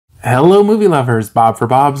Hello movie lovers, Bob for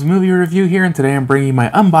Bob's Movie Review here, and today I'm bringing you my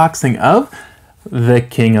unboxing of The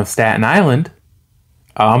King of Staten Island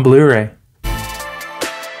on Blu-ray.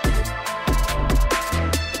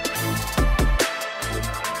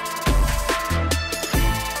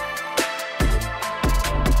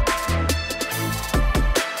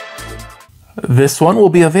 This one will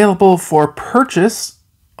be available for purchase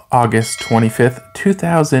August 25th,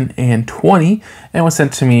 2020, and was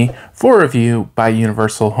sent to me for review by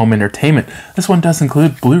Universal Home Entertainment. This one does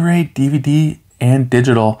include Blu-ray, DVD, and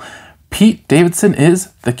digital. Pete Davidson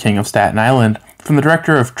is the King of Staten Island, from the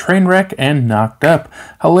director of Trainwreck and Knocked Up.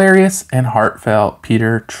 Hilarious and heartfelt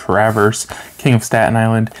Peter Travers. King of Staten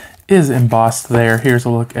Island is embossed there. Here's a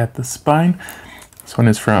look at the spine. This one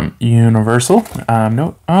is from Universal.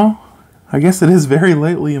 I guess it is very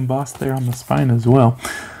lightly embossed there on the spine as well.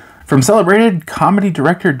 From celebrated comedy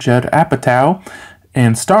director Judd Apatow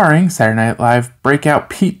and starring Saturday Night Live breakout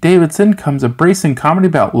Pete Davidson comes a bracing comedy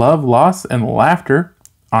about love, loss, and laughter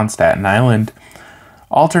on Staten Island.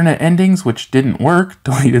 Alternate endings which didn't work,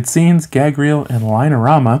 deleted scenes, gag reel, and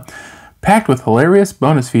line-orama, packed with hilarious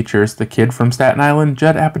bonus features: The Kid from Staten Island,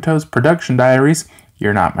 Judd Apatow's production diaries,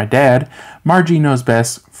 You're Not My Dad, Margie Knows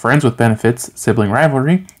Best, Friends with Benefits, Sibling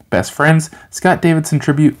Rivalry, Best Friends, Scott Davidson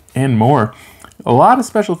Tribute, and more. A lot of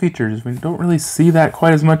special features. We don't really see that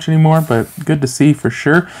quite as much anymore, but good to see for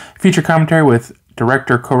sure. Feature commentary with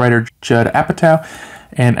director, co-writer Judd Apatow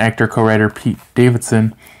and actor, co-writer Pete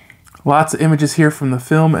Davidson. Lots of images here from the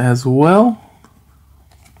film as well.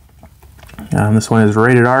 This one is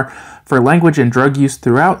rated R for language and drug use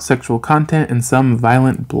throughout, sexual content, and some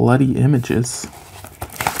violent, bloody images.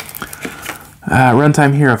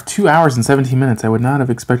 Runtime here of 2 hours and 17 minutes. I would not have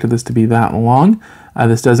expected this to be that long.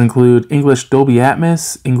 This does include English Dolby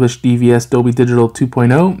Atmos, English DVS Dolby Digital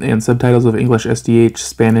 2.0, and subtitles of English SDH,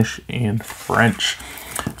 Spanish, and French.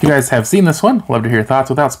 If you guys have seen this one, love to hear your thoughts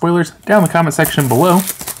without spoilers down in the comment section below.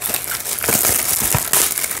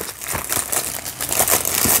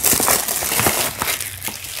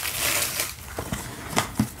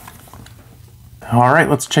 Alright,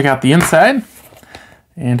 let's check out the inside.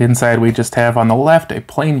 And inside we just have on the left a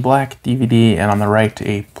plain black DVD and on the right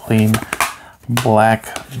a plain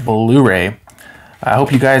black Blu-ray. I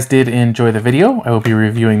hope you guys did enjoy the video. I will be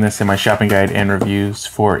reviewing this in my shopping guide and reviews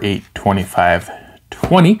for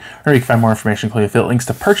 $825.20. Or you can find more information, including affiliate links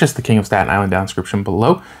to purchase The King of Staten Island down in the description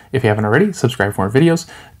below. If you haven't already, subscribe for more videos,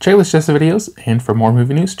 check list just the videos, and for more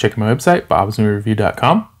movie news, check out my website,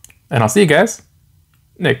 BobsMovieReview.com. And I'll see you guys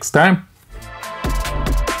next time.